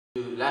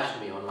You lashed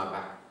me on my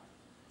back.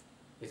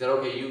 He said,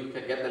 okay, you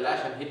can get the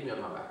lash and hit me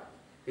on my back.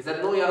 He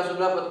said, no, Ya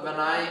Rasulullah, but when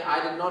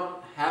I did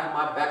not have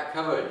my back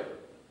covered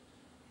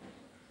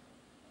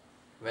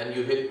when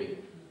you hit me.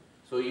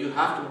 So you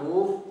have to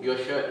move your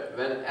shirt.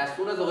 As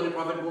soon as the Holy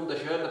Prophet moved the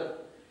shirt,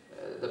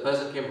 the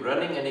person came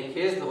running and he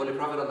kissed the Holy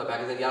Prophet on the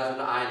back. He said, Ya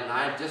Rasulullah, I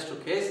lied just to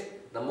kiss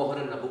the Muhr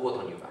al-Nabuwwat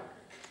on your back.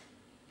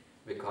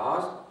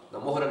 Because the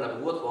Muhr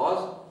al-Nabuwwat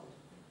was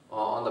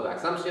on the back.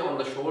 Some say on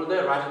the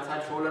shoulder, right hand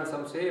side shoulder, and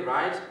some say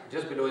right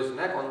just below his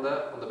neck on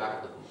the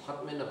back of the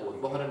Khatm al-Nabuwwat.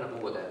 Muhr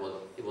al-Nabuwwat,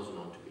 it was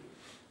known to be.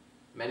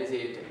 Many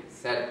say it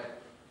said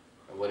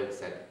what it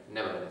said.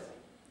 Nevertheless,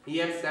 he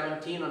had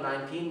 17 or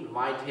 19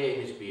 white hair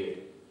in his beard.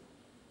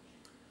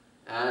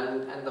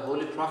 And the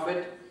Holy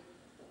Prophet,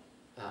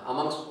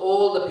 amongst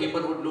all the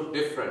people, would look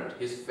different.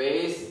 His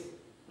face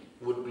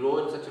would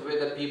glow in such a way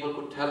that people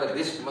could tell that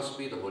this must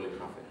be the Holy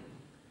Prophet.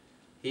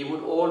 He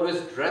would always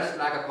dress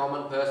like a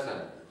common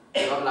person,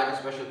 not like a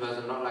special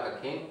person, not like a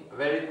king, a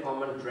very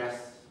common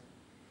dress.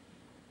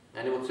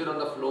 And he would sit on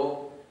the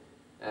floor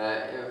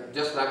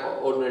just like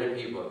ordinary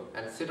people,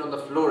 and sit on the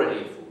floor and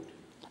eat food.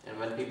 And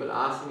when people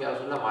asked him, Ya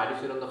Rasulullah, why do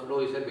you sit on the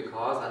floor? He said,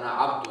 because Ana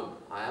Abdun,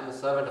 I am a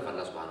servant of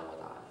Allah subhanahu wa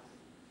ta'ala.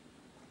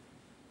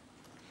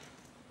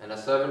 And a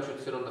servant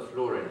should sit on the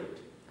floor and eat.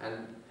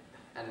 And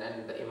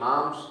the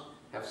Imams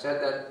have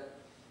said that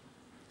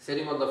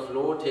sitting on the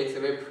floor takes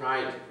away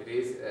pride. It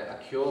is a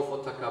cure for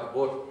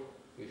takabbur.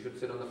 You should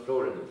sit on the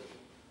floor and eat.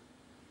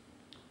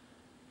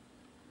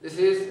 This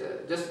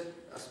is just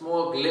a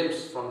small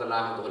glimpse from the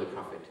life of the Holy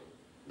Prophet.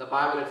 The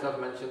Bible itself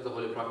mentions the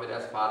Holy Prophet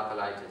as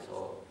paraclitis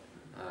or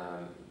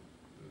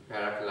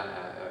paraclitis.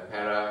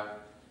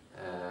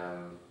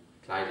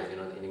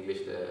 In English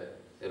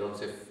they don't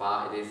say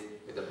far, it is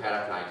with the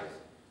paraclitis.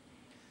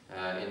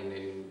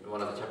 In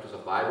one of the chapters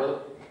of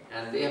Bible,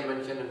 and they have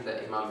mentioned in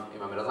the Imam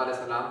Raza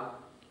salam,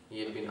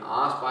 he had been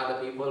asked by the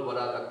people what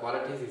are the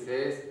qualities. He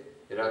says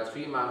there are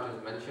 3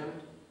 mountains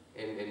mentioned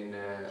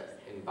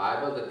in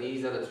Bible, that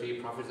these are the 3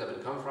 prophets that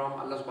will come from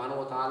Allah subhanahu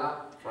wa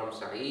ta'ala, from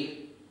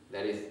Sa'id,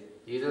 that is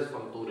Jesus,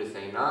 from Tur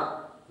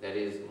Sayna, that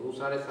is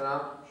Musa alayhi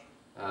salam,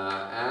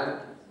 and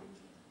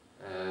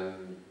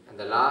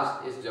the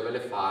last is Jabal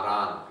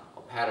Faran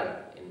or Paran.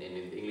 In the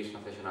English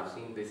translation I've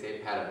seen they say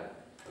Paran,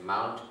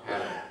 Mount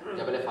Paran.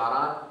 Jabal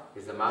Faran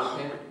is the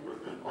mountain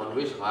on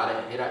which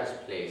Ghar Hira is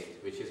placed,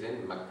 which is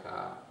in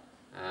Mecca,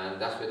 and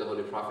that's where the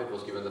Holy Prophet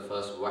was given the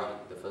first wahy,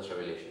 the first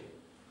revelation.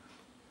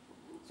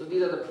 So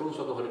these are the proofs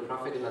of the Holy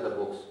Prophet in other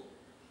books.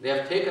 They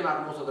have taken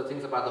out most of the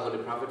things about the Holy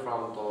Prophet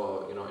from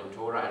in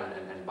Torah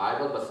and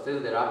Bible, but still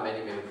there are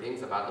many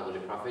things about the Holy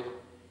Prophet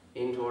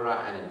in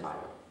Torah and in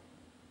Bible.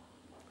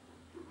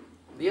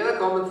 The other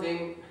common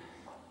thing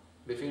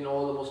between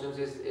all the Muslims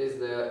is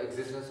the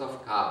existence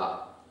of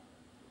Kaaba.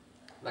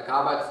 The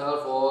Kaaba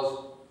itself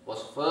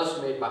was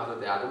first made by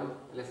Hazrat Adam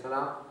alayhi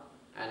salam,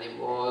 and it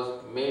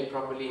was made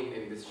properly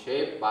in this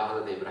shape by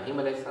Hazrat Ibrahim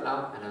alayhi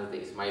salam and Hazrat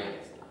Ismail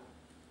alayhi salam.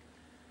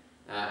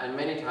 And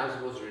many times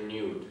it was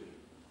renewed.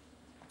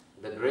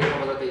 The grave of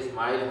Hazrat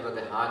Ismail,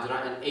 Hazrat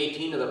Hajra, and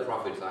 18 other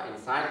prophets are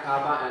inside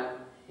Kaaba, and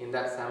in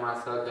that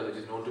semi-circle which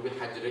is known to be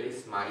Hajr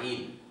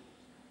Ismail.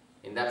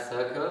 In that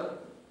circle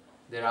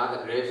there are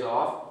the graves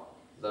of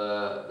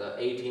the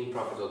 18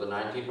 prophets or the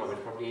 19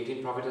 prophets, probably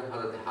 18 prophets and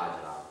Hazrat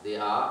Hajra. They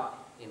are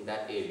in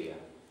that area.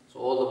 So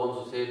all the ones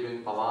who say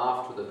doing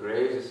tawaf to the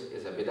graves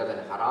is a bidat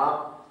and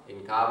haram.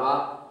 In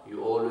Kaaba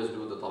you always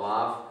do the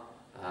tawaf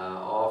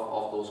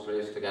of those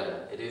graves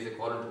together. It is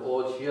according to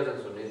all Shias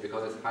and Sunnis,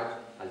 because it's Hajj.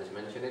 I'll just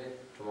mention it.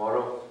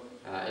 Tomorrow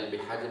it'll be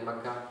Hajj in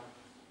Mecca.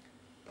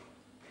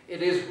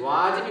 It is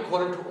wajib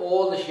according to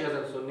all the Shias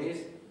and Sunnis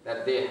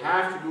that they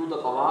have to do the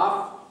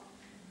tawaf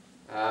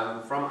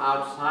from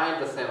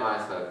outside the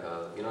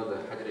semicircle, the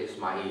Hajr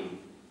Ismail.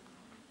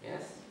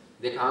 Yes?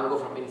 They can't go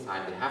from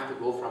inside, they have to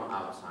go from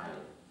outside.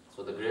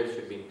 So the graves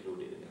should be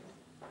included in it.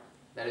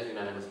 That is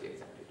unanimously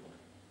accepted.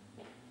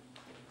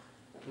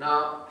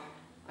 Now,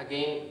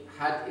 again,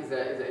 Hajj is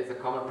a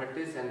common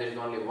practice, and there is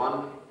only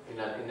one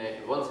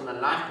once in a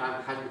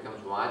lifetime Hajj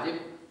becomes wajib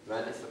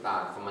when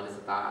istata', فَمَنْ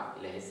اسْتَطَاعَ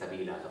إِلَيْهِ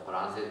سَبِيلًا. The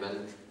Quran says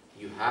when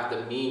you have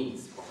the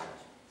means for Hajj.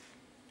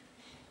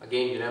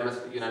 Again,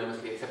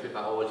 unanimously accepted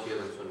by all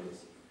Shias and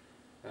Sunnis.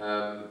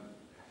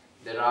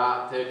 There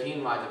are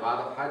 13 wajibat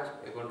of Hajj.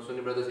 According to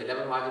Sunni brothers,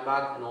 11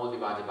 wajibat, and all the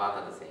wajibat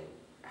are the same.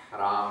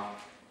 Ihram,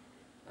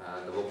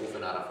 the wukuf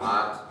in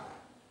Arafat,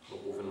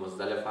 wukuf in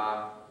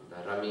Muzdalifah, the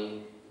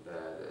Rami,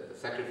 the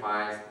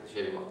sacrifice, the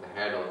shaving of the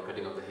head or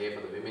cutting of the hair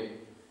for the women,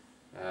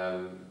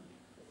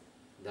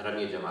 the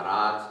Rami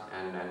Jamarat,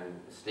 and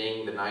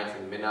staying the nights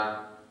in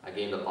Mina,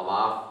 again the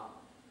Tawaf,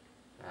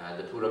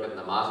 the 2 rakat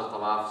namaz of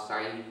Tawaf,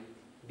 Sa'i.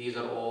 These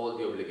are all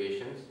the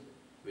obligations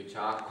which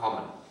are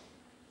common.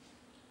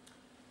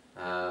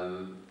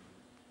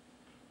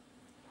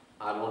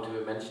 I want to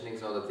be mentioning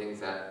some of the things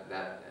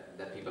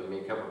that people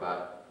make up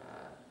about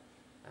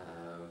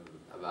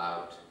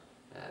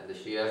the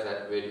Shias,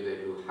 that where do they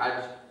do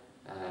Hajj,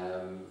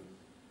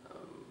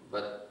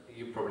 but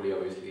you probably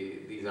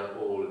obviously these are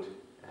old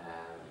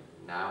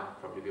now,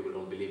 probably people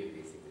don't believe in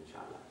these things,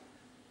 inshallah.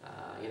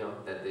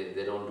 that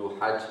they don't do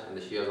Hajj, and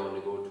the Shias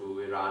only go to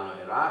Iran or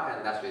Iraq,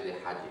 and that's where the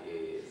Hajj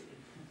is.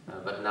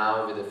 But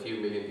now with a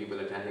few million people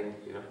attending,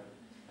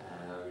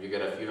 you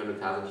get a few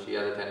 100,000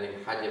 Shias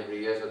attending Hajj every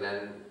year, so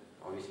then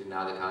obviously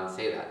now they can't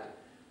say that.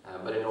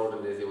 But in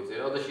olden days they would say,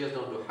 oh, the Shias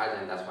don't do Hajj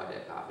and that's why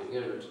they're kafir.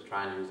 To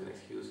try and use an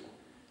excuse.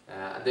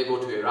 They go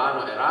to Iran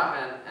or Iraq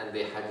and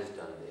their Hajj is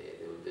done.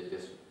 They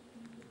just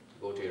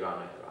go to Iran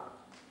or Iraq.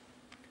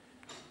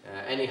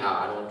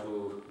 Anyhow, I don't want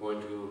to go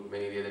into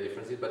many of the other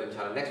differences, but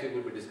inshallah next week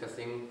we'll be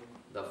discussing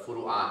the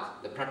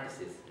furu'at, the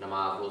practices,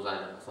 namaz,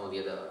 roza, and some of the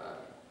other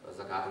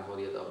zakat and some of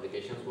the other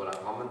obligations what are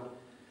common.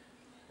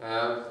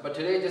 But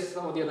today just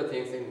some of the other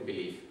things in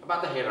belief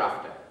about the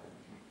hereafter.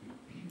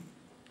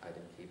 I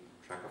didn't keep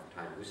track of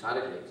time. We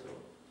started late,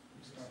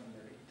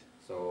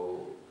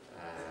 so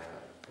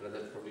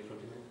another probably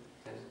 20 minutes,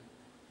 10,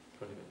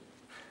 20 minutes.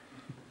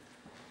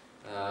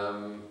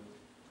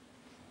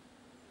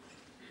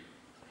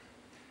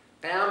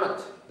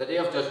 Qiyamah, the day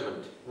of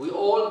judgment. We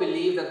all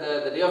believe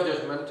that the day of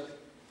judgment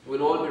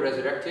we'll all be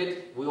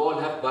resurrected. We all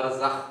have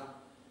barzakh.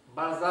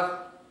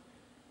 Barzakh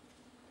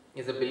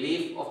is a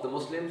belief of the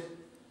Muslims,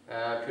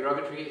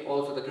 purgatory.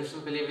 Also the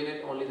Christians believe in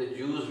it, only the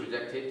Jews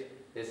reject it.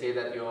 They say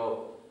that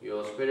your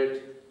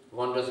spirit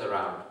wanders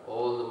around.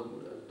 All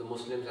the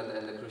Muslims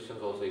and the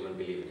Christians also even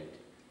believe in it.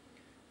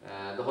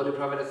 The Holy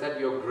Prophet has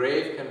said your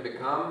grave can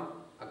become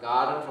a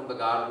garden from the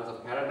gardens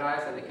of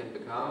paradise, and it can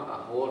become a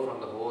hole from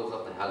the holes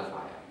of the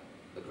hellfire,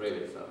 the grave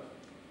itself.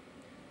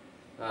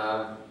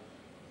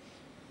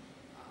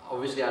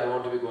 Obviously, I don't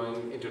want to be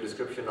going into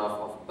description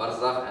of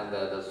barzakh and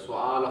the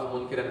su'al of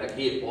munkir and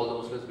nakir. All the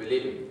Muslims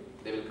believe in.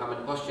 They will come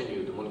and question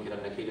you, the munkir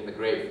and nakir in the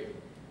grave.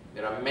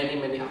 There are many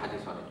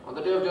ahadith on it. On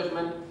the day of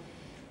judgment,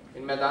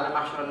 in Maidan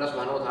Mahshar, Allah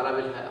subhanahu wa ta'ala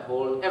will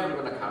hold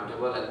everyone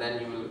accountable, and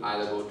then you will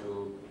either go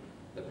to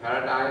the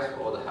paradise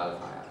or the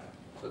hellfire.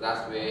 So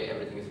that's where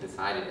everything is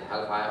decided, the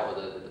hellfire or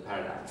the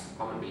paradise.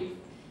 Common belief.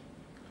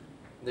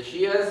 The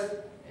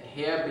Shias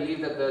here believe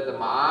that the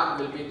ma'ad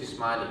will be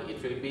jismani.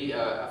 It will be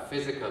a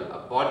physical, a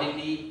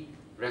bodily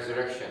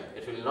resurrection.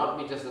 It will not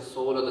be just the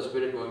soul or the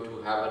spirit going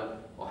to heaven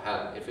or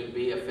hell. It will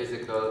be a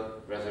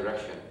physical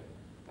resurrection.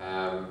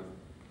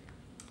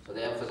 So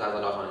they emphasize a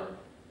lot on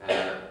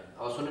it.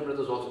 Our Sunni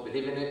brothers also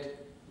believe in it,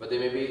 but there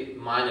may be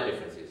minor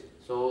differences.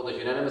 So the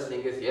unanimous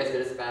thing is, yes,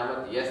 there is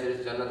Qiyamah, yes, there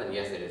is Jannat, and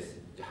yes, there is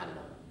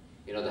Jahannam.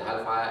 The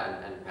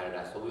hellfire and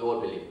paradise. So we all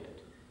believe in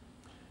it.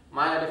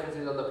 Minor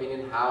differences on the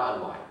opinion how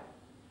and why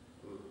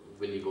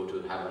will you go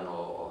to heaven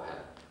or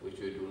hell, which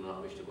we do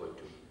not wish to go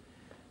into.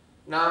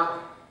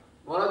 Now,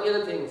 one of the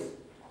other things,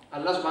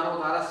 Allah subhanahu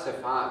wa ta'ala's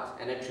sifat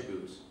and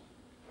attributes.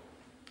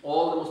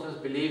 All the Muslims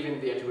believe in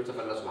the attributes of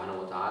Allah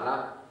subhanahu wa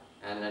ta'ala,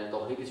 and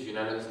Tawheed is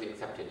unanimously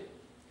accepted.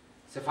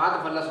 Sifat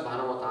of Allah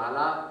subhanahu wa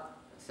ta'ala,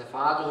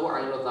 sifatuhu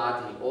aynu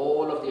dhatihi,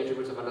 all of the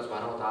attributes of Allah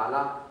subhanahu wa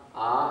ta'ala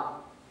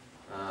are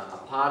a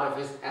part of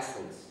His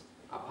essence,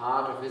 a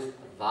part of His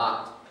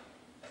dhat.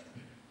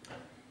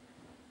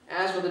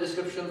 As for the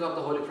descriptions of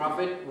the Holy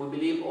Prophet, we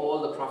believe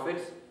all the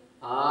prophets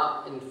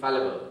are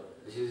infallible.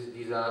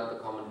 These are the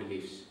common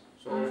beliefs.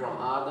 So from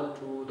Adam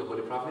to the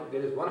Holy Prophet,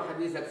 there is one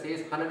hadith that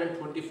says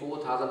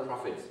 124,000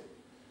 prophets.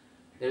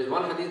 There is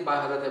one hadith by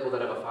Hazrat Abu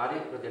Dharr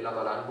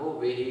Ghafari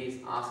where he is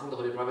asking the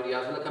Holy Prophet,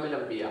 Ya Rasulullah, Kamil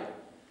Anbiya.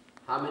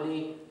 How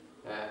many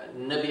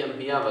Nabi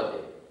Anbiya were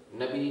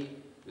there? Nabi,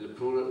 the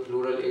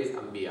plural is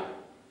Anbiya.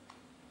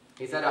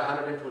 He said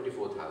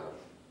 124,000.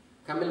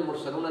 Kamil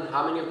Mursalun, and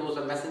how many of those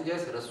are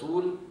messengers?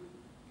 Rasul.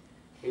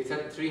 He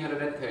said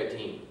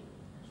 313.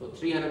 So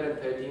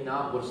 313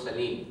 are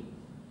Mursaleen.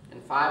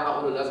 And 5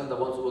 are Ulul Azm, the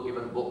ones who were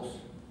given books.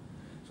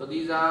 So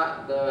these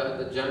are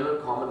the general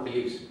common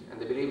beliefs.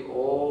 And they believe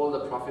all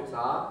the prophets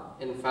are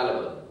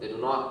infallible. They do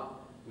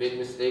not make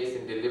mistakes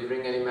in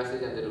delivering any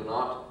message, and they do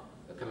not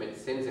commit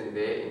sins in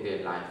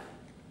their life.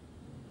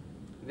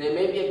 There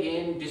may be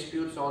again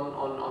disputes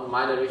on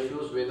minor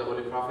issues where the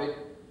Holy Prophet,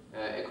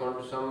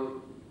 according to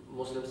some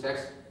Muslim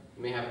sects,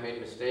 may have made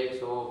mistakes.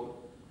 So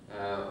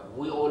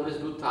we always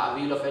do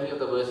ta'wil of any of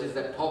the verses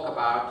that talk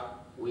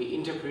about, we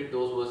interpret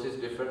those verses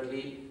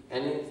differently.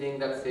 Anything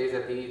that says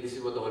that this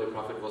is what the Holy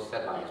Prophet was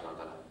said by Allah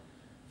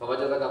subhanahu wa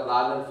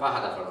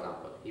ta'ala. For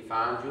example, he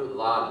found you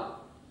dhal.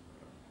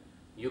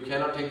 You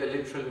cannot take the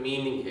literal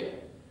meaning here.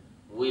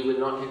 We will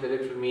not take the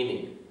literal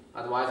meaning.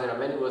 Otherwise, there are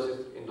many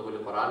verses in the Holy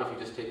Quran, if you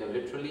just take them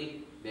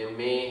literally, they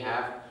may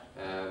have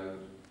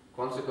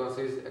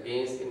consequences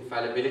against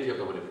infallibility of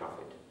the Holy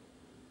Prophet.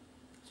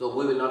 So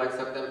we will not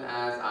accept them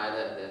as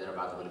either they're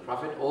about the Holy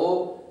Prophet,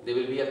 or there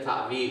will be a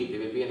ta'wil, there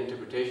will be an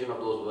interpretation of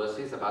those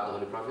verses about the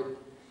Holy Prophet.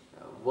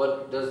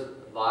 What does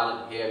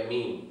dhal here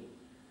mean?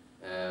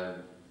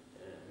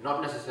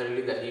 Not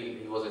necessarily that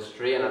he was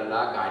astray and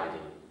Allah guided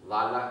him.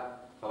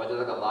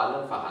 فَوَجَدَكَ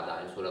ضَالًا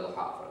فَهَدَى in Surah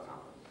Al-Haq, for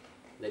example.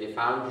 That he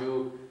found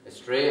you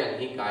astray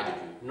and he guided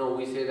you. No,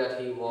 we say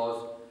that he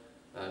was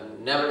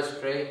never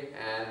astray,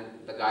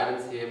 and the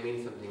guidance here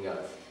means something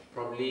else.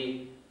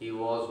 Probably he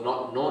was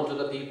not known to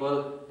the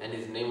people and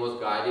his name was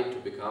guided to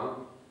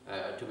become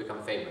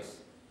famous.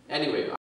 Anyway,